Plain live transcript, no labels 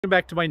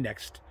Back to my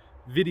next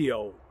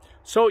video.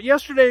 So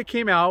yesterday I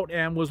came out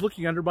and was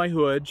looking under my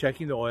hood,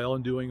 checking the oil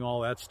and doing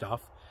all that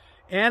stuff.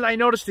 And I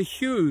noticed a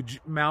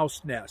huge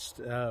mouse nest.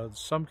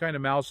 Some kind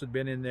of mouse had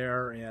been in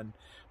there, and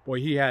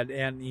boy, he had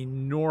an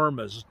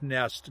enormous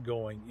nest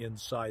going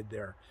inside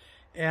there.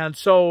 And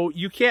so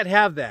you can't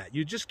have that.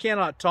 You just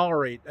cannot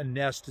tolerate a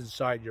nest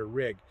inside your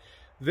rig.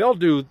 They'll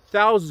do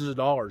thousands of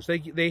dollars.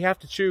 They have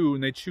to chew,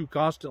 and they chew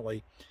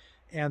constantly.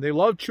 And they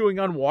love chewing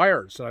on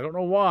wires. I don't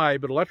know why,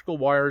 but electrical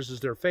wires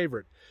is their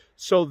favorite.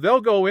 So they'll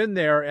go in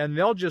there and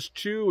they'll just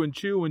chew and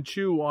chew and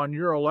chew on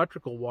your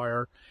electrical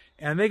wire,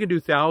 and they can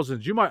do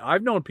thousands.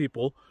 I've known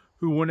people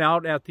who went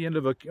out at the end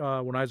of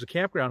when I was a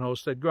campground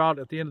host, they'd go out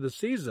at the end of the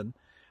season.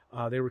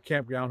 They were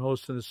campground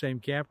hosts in the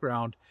same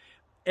campground,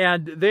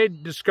 and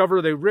they'd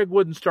discover the rig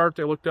wouldn't start.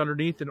 They looked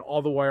underneath, and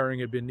all the wiring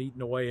had been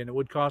eaten away, and it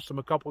would cost them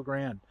a couple of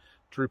grand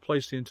to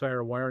replace the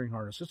entire wiring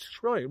harness.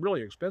 It's really,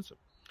 really expensive.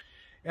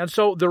 And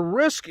so the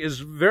risk is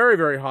very,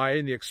 very high,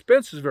 and the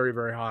expense is very,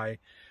 very high.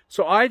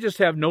 So I just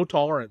have no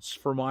tolerance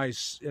for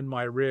mice in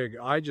my rig.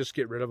 I just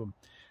get rid of them.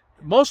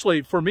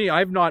 Mostly for me,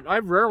 I've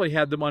rarely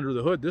had them under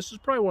the hood. This is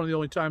probably one of the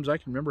only times I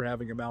can remember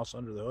having a mouse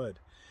under the hood.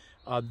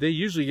 They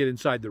usually get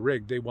inside the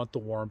rig. They want the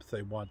warmth,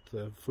 they want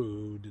the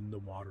food and the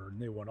water,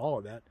 and they want all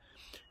of that.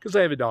 Because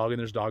I have a dog, and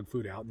there's dog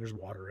food out, and there's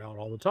water out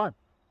all the time.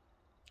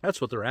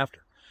 That's what they're after.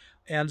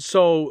 And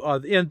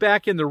so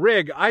back in the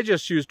rig, I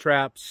just use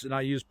traps, and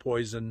I use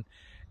poison.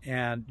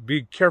 And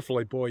be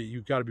careful, boy,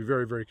 you've got to be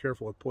very, very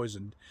careful with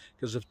poison,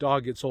 because if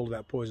dog gets hold of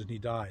that poison, he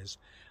dies.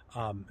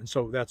 And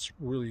so that's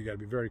really, you got to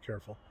be very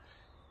careful.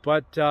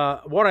 But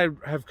what I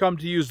have come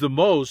to use the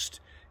most,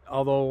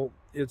 although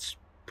it's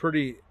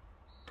pretty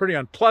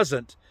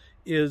unpleasant,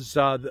 is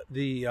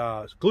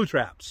the glue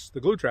traps.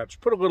 The glue traps.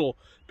 Put a little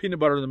peanut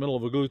butter in the middle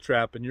of a glue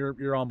trap, and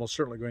you're almost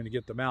certainly going to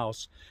get the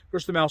mouse. Of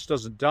course, the mouse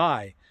doesn't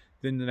die.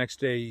 Then the next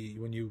day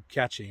when you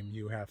catch him,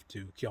 you have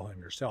to kill him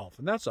yourself,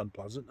 and that's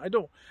unpleasant. I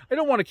don't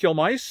want to kill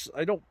mice.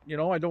 I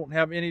don't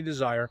have any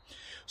desire.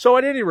 So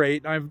at any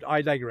rate,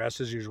 I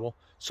digress as usual.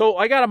 So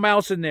I got a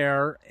mouse in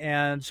there,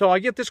 and so I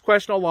get this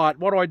question a lot.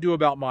 What do I do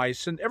about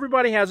mice? And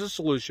everybody has a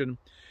solution,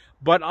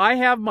 but I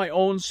have my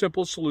own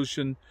simple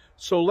solution.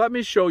 So let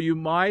me show you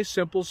my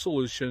simple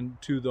solution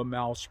to the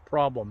mouse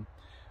problem.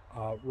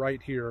 Right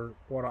here,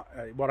 what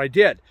I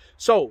did.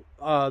 So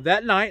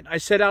that night I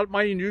set out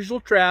my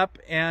unusual trap,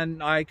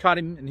 and I caught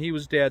him, and he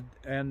was dead.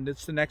 And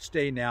it's the next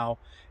day now,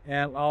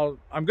 and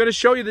I'm going to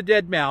show you the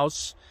dead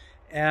mouse.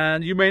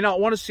 And you may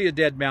not want to see a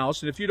dead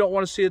mouse, and if you don't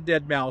want to see a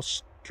dead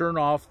mouse, turn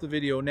off the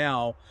video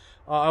now.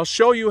 I'll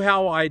show you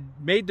how I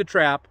made the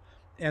trap,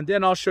 and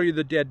then I'll show you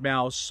the dead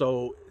mouse,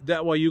 so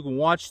that way you can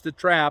watch the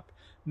trap,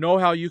 know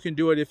how you can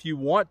do it if you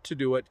want to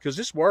do it, because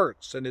this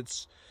works, and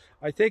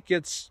I think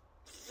it's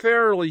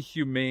fairly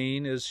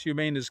humane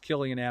as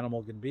killing an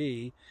animal can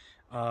be.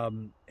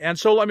 And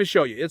so let me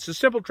show you. It's a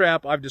simple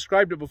trap. I've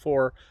described it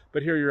before,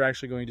 but here you're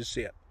actually going to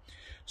see it.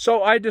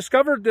 So I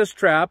discovered this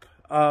trap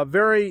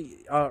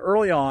very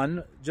early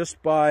on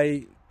just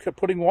by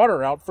putting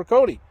water out for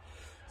Cody.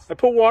 I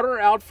put water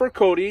out for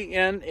Cody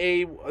in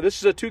this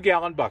is a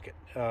 2-gallon bucket,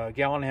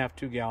 gallon and a half,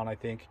 2 gallon, I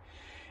think.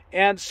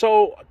 And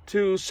so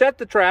to set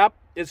the trap,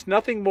 it's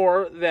nothing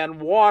more than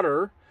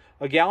water,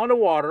 a gallon of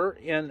water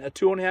in a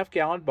 2.5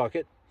 gallon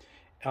bucket,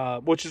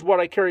 which is what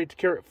I carry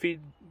to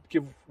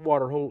give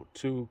water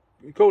to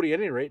Cody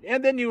at any rate.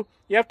 And then you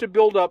have to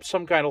build up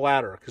some kind of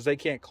ladder, because they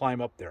can't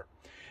climb up there.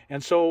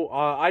 And so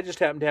I just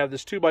happen to have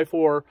this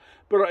 2x4,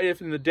 but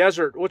if in the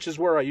desert, which is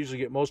where I usually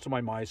get most of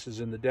my mice,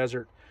 is in the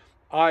desert,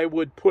 I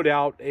would put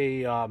out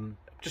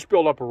just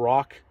build up a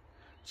rock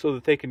so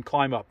that they can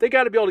climb up. They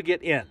got to be able to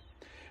get in.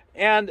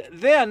 And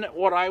then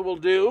what I will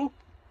do,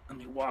 let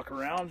me walk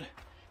around,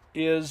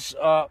 is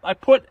I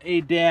put a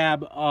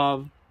dab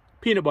of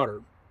peanut butter.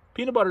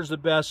 Peanut butter is the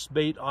best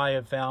bait I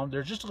have found.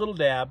 There's just a little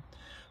dab.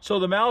 So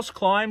the mouse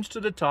climbs to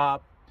the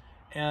top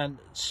and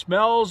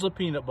smells the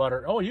peanut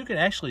butter. Oh, you can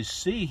actually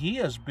see he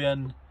has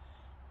been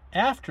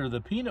after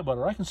the peanut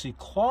butter. I can see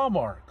claw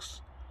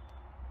marks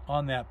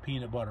on that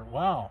peanut butter.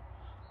 Wow.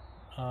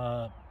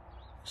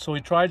 So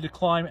he tried to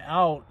climb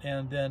out,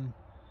 and then,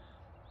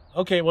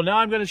 okay, well now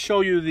I'm going to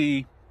show you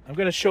the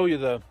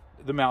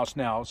mouse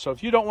now. So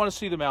if you don't want to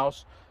see the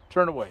mouse,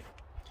 turn away.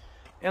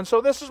 And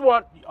so this is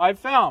what I've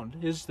found,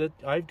 is that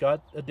I've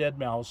got a dead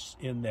mouse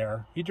in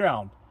there. He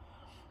drowned.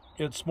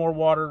 It's more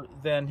water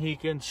than he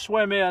can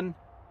swim in,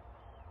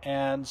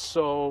 and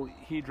so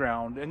he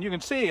drowned. And you can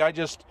see,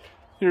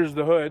 here's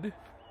the hood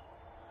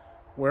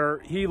where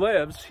he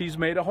lives. He's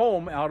made a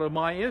home out of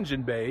my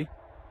engine bay,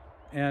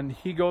 and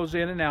he goes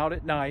in and out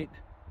at night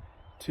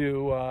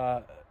to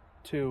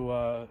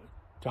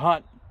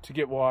hunt, to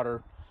get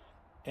water.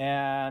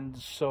 And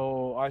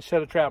so I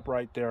set a trap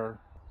right there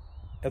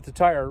at the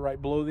tire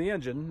right below the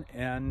engine,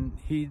 and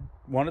he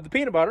wanted the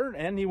peanut butter,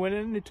 and he went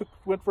in and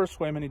went for a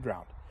swim, and he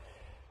drowned.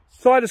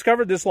 So I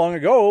discovered this long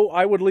ago.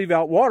 I would leave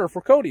out water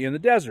for Cody in the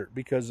desert,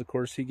 because of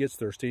course he gets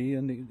thirsty,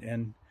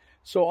 and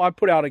so I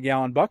put out a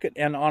gallon bucket,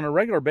 and on a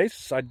regular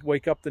basis I'd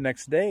wake up the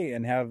next day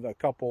and have a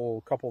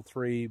couple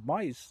 3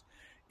 mice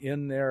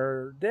in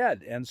there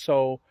dead. And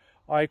so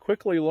I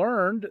quickly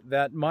learned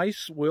that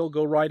mice will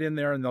go right in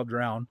there and they'll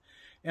drown.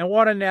 And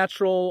what a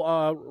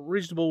natural,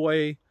 reasonable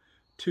way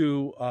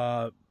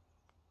to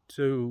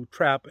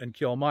trap and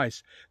kill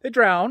mice. They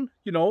drown,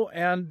 you know,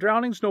 and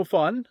drowning's no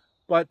fun,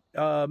 but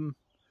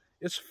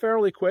it's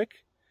fairly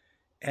quick.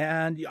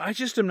 And I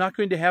just am not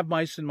going to have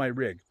mice in my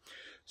rig.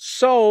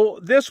 So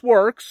this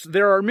works.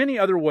 There are many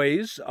other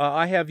ways.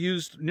 I have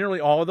used nearly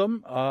all of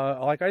them.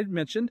 Like I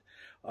mentioned,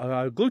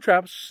 glue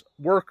traps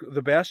work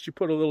the best. You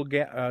put a little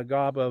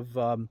gob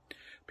of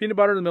peanut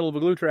butter in the middle of a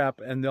glue trap,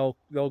 and they'll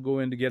go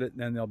in to get it,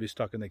 and then they'll be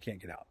stuck and they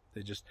can't get out.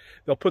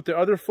 They'll put their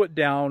other foot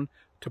down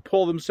to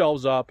pull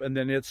themselves up, and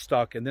then it's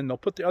stuck, and then they'll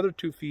put the other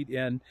 2 feet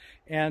in,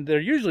 and they're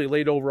usually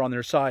laid over on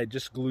their side,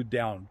 just glued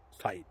down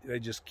tight. They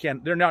just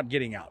can't. They're not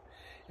getting out.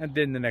 And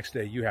then the next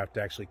day you have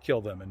to actually kill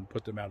them and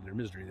put them out of their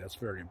misery. That's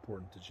very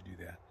important that you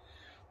do that.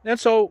 And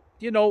so,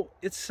 you know,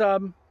 it's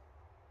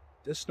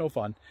no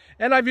fun.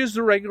 And I've used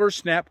the regular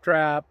snap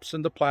traps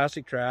and the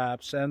plastic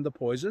traps and the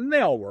poison. And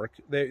they all work.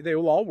 They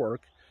will all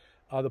work.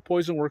 The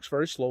poison works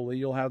very slowly.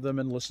 You'll have them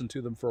and listen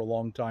to them for a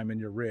long time in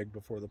your rig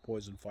before the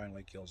poison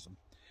finally kills them.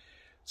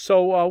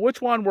 So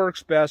which one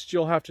works best,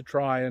 you'll have to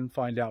try and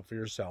find out for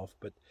yourself.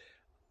 But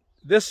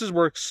this is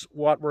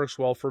what works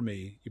well for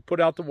me. You put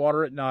out the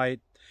water at night,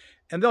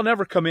 and they'll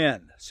never come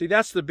in. See,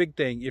 that's the big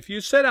thing. If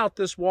you set out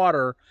this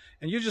water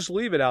and you just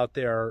leave it out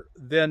there,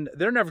 then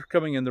they're never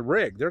coming in the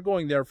rig. They're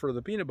going there for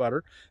the peanut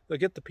butter. They'll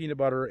get the peanut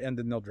butter, and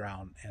then they'll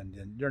drown, and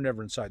then they're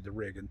never inside the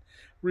rig. And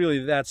really,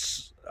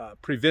 that's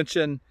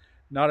prevention.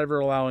 Not ever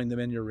allowing them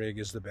in your rig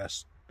is the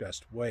best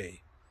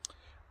way.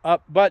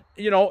 But,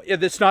 you know,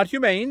 it's not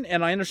humane,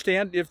 and I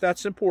understand if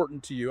that's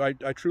important to you.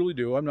 I truly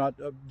do. I'm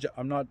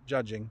not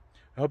judging.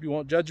 I hope you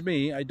won't judge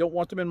me. I don't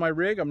want them in my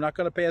rig. I'm not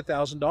going to pay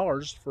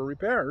 $1,000 for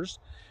repairs.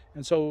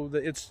 And so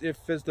if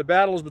the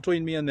battle is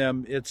between me and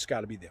them, it's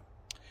got to be them.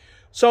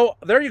 So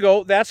there you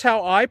go. That's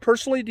how I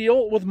personally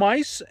deal with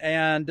mice.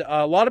 And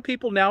a lot of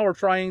people now are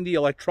trying the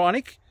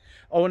electronic.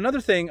 Oh,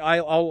 another thing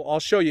I'll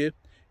show you.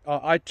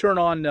 I turn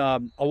on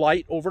a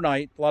light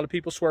overnight. A lot of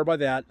people swear by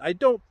that. I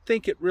don't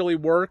think it really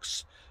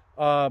works.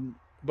 But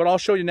I'll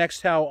show you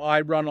next how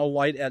I run a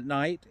light at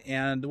night.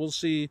 And we'll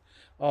see.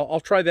 I'll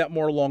try that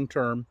more long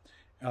term.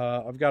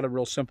 I've got a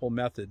real simple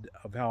method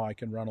of how I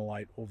can run a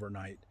light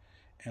overnight,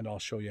 and I'll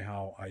show you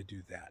how I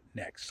do that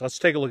next. Let's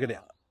take a look at it.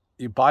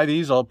 You buy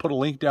these, I'll put a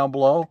link down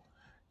below.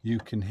 You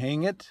can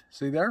hang it,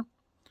 see there?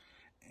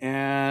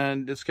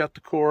 And it's got the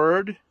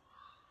cord,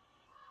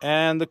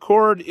 and the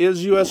cord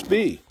is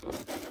USB.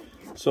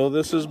 So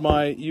this is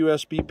my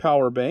USB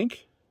power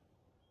bank.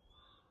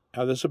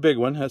 This is a big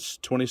one. That's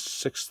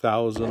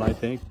 26,000, I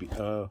think,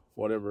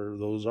 whatever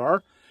those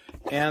are.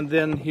 And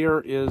then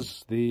here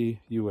is the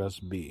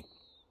USB.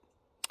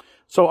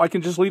 So I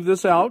can just leave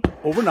this out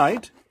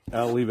overnight.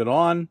 I'll leave it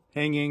on,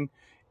 hanging,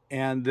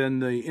 and then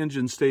the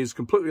engine stays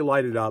completely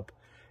lighted up.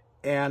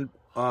 And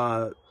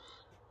then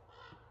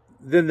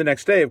the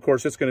next day, of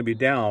course, it's going to be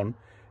down.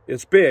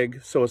 It's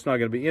big, so it's not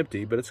going to be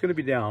empty, but it's going to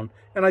be down.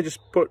 And I just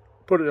put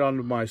it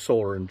onto my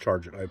solar and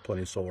charge it. I have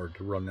plenty of solar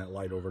to run that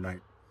light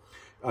overnight.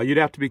 You'd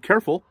have to be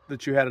careful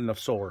that you had enough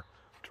solar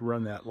to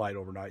run that light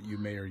overnight. You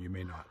may or you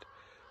may not.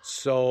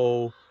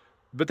 So,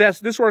 but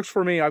this works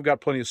for me. I've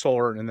got plenty of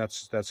solar, and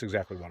that's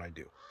exactly what I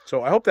do.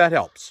 So I hope that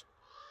helps.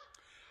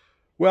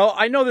 Well,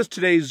 I know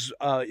today's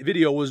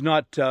video was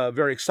not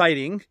very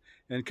exciting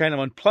and kind of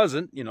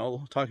unpleasant, you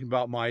know, talking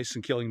about mice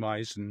and killing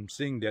mice and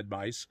seeing dead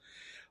mice.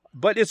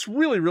 But it's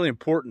really, really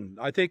important.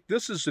 I think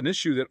this is an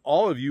issue that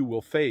all of you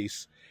will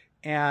face.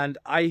 And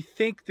I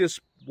think this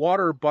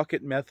water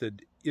bucket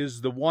method is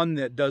the one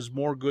that does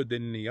more good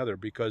than any other,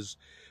 because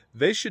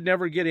they should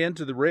never get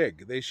into the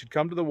rig. They should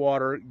come to the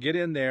water, get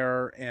in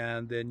there,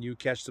 and then you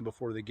catch them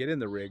before they get in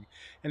the rig.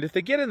 And if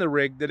they get in the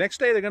rig, the next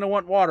day they're going to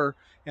want water,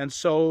 and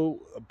so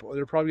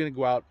they're probably going to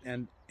go out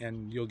and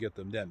you'll get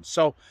them then.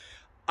 So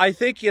I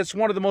think it's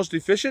one of the most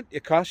efficient.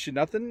 It costs you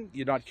nothing.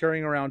 You're not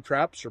carrying around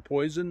traps or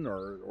poison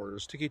or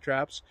sticky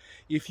traps.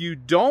 If you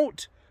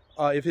don't,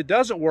 if it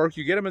doesn't work,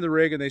 you get them in the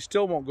rig and they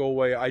still won't go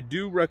away. I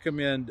do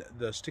recommend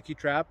the sticky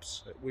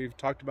traps. We've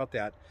talked about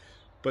that.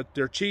 But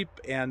they're cheap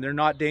and they're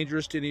not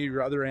dangerous to any of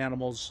your other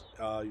animals.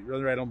 Your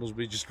other animals will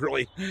be just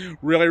really,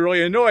 really,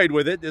 really annoyed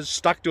with it. It's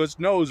stuck to its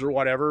nose or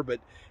whatever,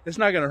 but it's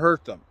not going to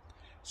hurt them.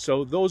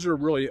 So those are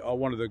really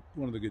one of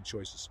the good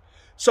choices.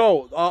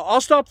 So I'll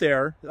stop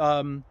there.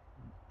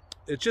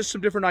 It's just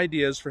some different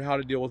ideas for how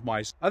to deal with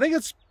mice. I think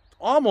it's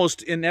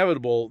almost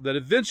inevitable that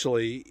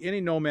eventually any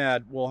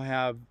nomad will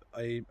have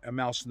a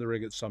mouse in the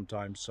rig at some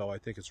time. So I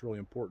think it's really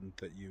important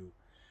that you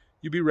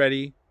be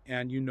ready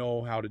and you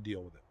know how to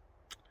deal with it.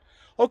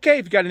 Okay,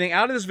 if you got anything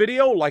out of this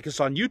video, like us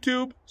on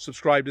YouTube,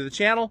 subscribe to the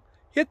channel,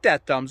 hit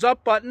that thumbs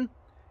up button,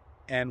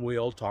 and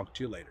we'll talk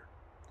to you later.